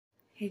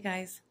Hey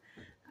guys,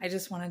 I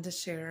just wanted to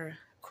share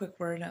a quick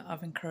word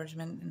of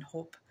encouragement and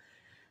hope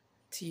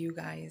to you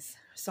guys.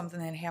 Something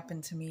that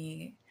happened to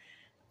me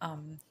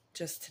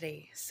just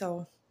today.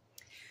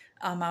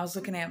 I was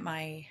looking at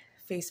my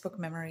Facebook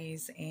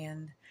memories,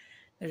 and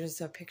there's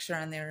a picture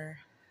on there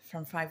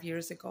from 5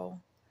 years ago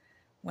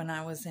when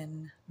I was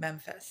in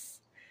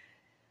Memphis.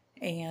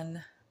 And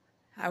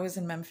I was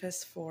in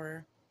Memphis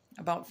for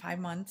about 5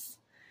 months,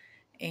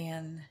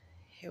 and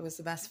it was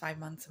the best 5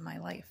 months of my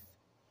life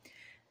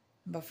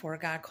before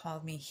God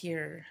called me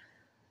here.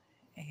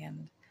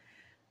 And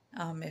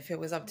if it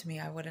was up to me,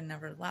 I would have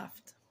never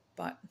left.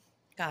 But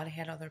God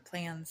had other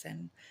plans,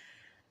 and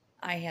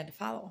I had to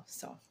follow.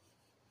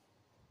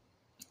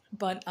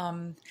 But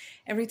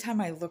every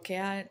time I look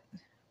at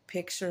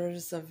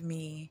pictures of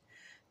me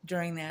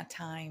during that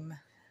time,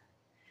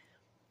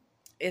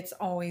 it's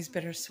always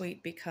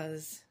bittersweet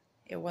because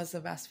it was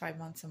the best 5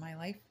 months of my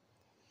life.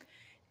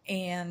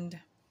 And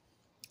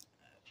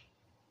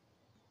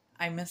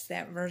I miss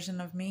that version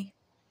of me.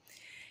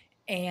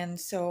 And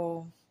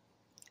so,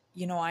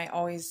 I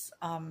always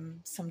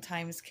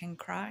sometimes can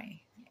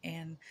cry.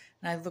 And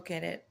I look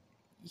at it,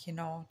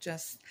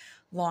 just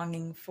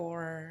longing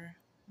for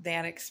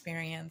that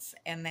experience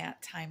and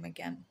that time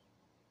again.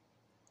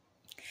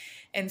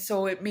 And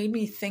so it made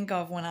me think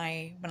of when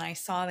I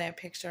saw that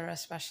picture,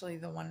 especially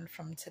the one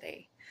from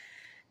today,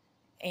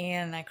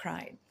 and I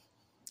cried.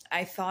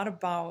 I thought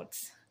about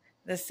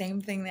the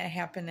same thing that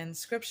happened in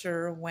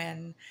scripture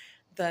when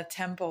the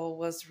temple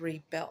was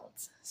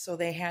rebuilt. So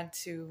they had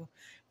to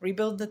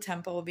rebuild the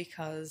temple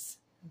because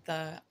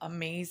the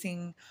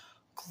amazing,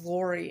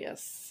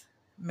 glorious,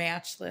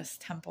 matchless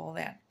temple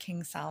that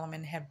King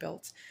Solomon had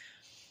built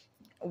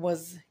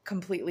was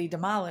completely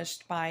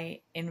demolished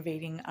by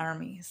invading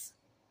armies.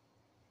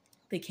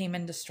 They came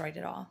and destroyed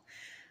it all.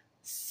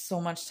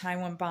 So much time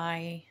went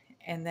by,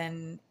 and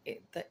then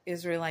the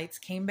Israelites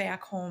came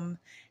back home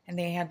and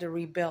they had to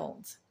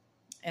rebuild.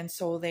 And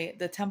so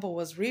the temple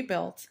was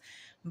rebuilt,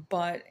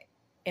 but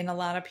in a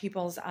lot of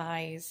people's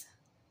eyes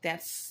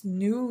that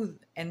knew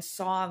and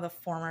saw the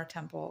former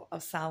temple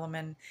of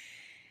Solomon,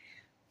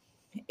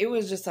 it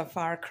was just a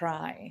far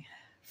cry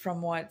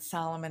from what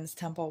Solomon's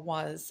temple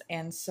was.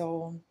 And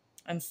so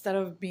instead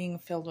of being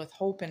filled with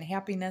hope and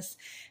happiness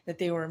that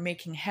they were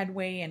making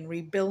headway and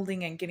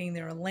rebuilding and getting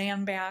their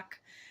land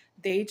back,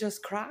 they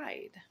just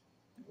cried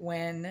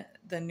when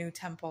the new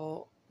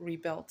temple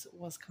rebuilt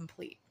was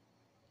complete.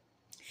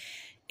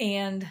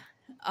 And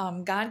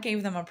God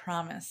gave them a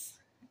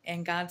promise,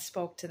 and God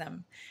spoke to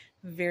them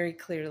very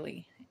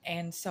clearly.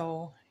 And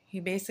so he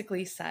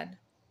basically said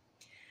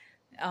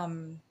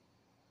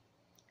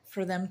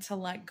for them to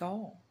let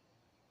go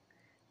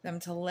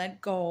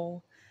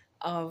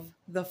of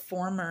the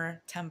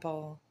former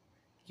temple.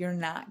 You're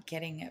not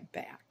getting it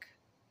back.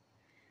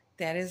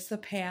 That is the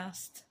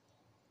past.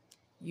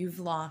 You've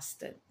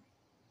lost it.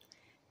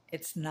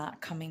 It's not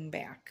coming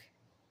back.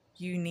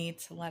 You need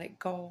to let it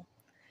go.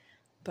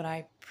 But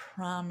I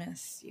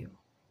promise you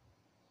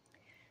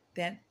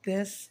that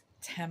this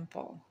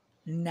temple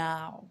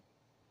now,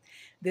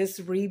 this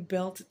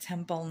rebuilt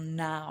temple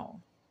now,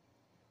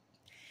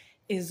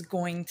 is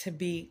going to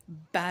be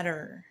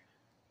better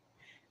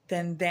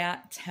than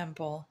that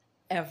temple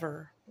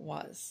ever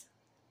was,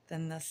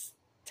 than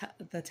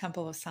the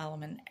temple of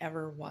Solomon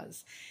ever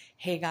was.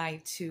 Haggai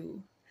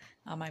 2,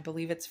 I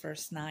believe it's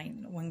verse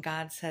 9, when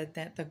God said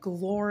that the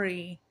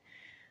glory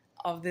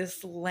of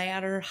this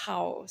latter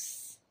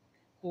house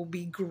will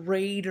be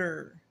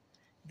greater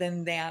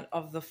than that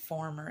of the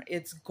former.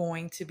 It's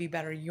going to be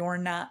better. You're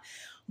not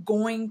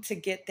going to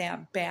get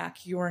that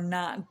back. You're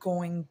not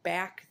going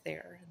back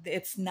there.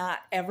 It's not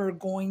ever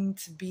going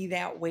to be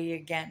that way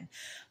again.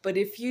 But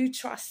if you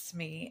trust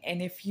me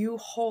and if you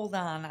hold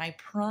on, I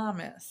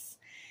promise,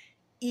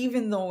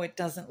 even though it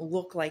doesn't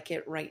look like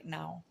it right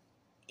now,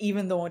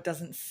 even though it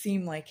doesn't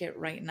seem like it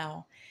right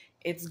now,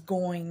 it's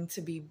going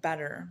to be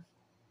better.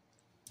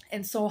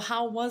 And so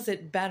how was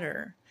it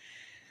better?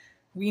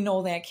 We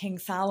know that King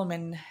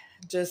Solomon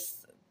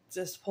just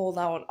pulled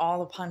out all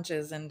the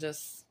punches and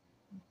just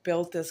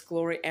built this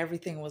glory.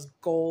 Everything was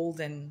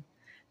gold, and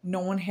no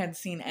one had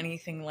seen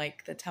anything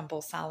like the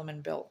temple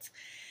Solomon built.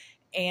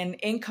 And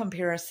in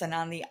comparison,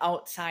 on the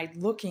outside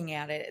looking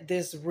at it,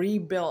 this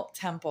rebuilt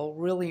temple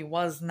really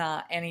was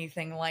not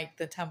anything like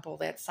the temple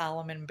that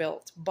Solomon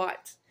built.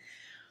 But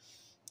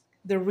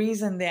the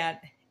reason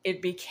that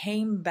it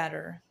became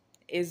better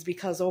is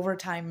because over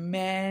time,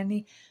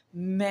 many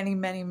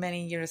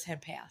years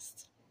had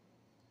passed.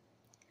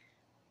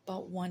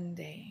 But one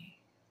day,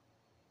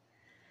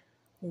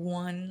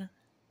 one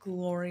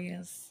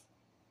glorious,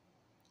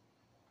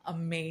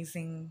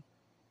 amazing,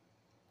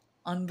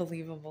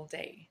 unbelievable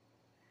day,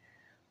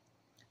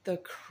 the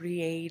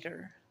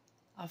Creator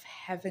of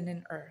heaven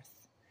and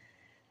earth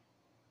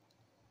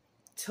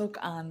took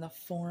on the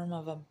form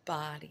of a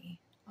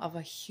body, of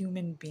a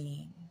human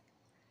being,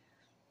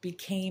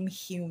 became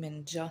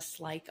human just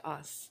like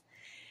us,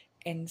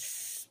 and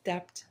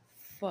stepped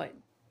foot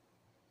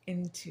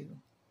into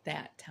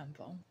that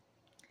temple,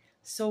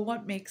 So,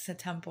 what makes a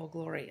temple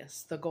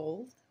glorious? The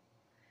gold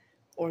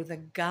or the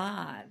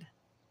God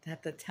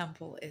that the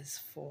temple is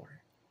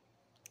for?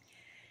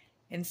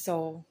 And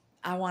so,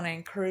 I want to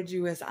encourage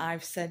you, as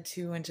I've said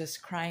to, and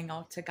just crying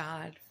out to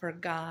God for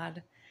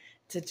God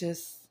to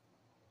just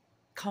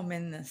come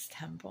in this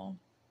temple.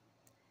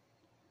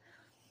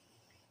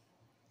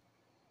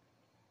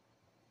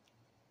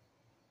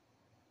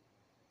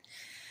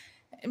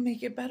 And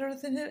make it better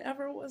than it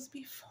ever was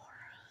before.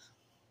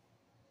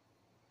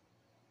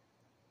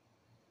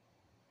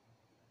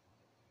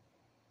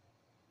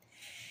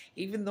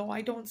 Even though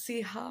I don't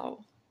see how,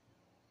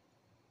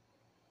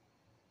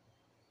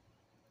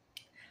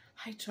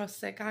 I trust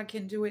that God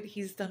can do it.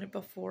 He's done it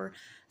before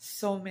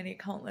so many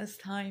countless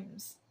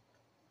times.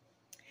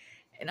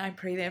 And I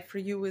pray that for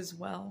you as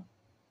well.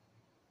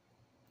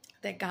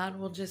 That God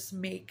will just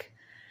make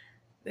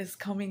this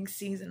coming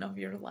season of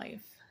your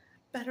life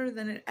better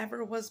than it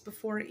ever was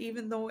before,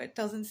 even though it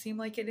doesn't seem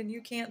like it and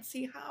you can't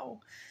see how.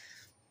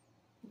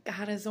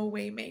 God is a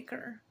way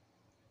maker.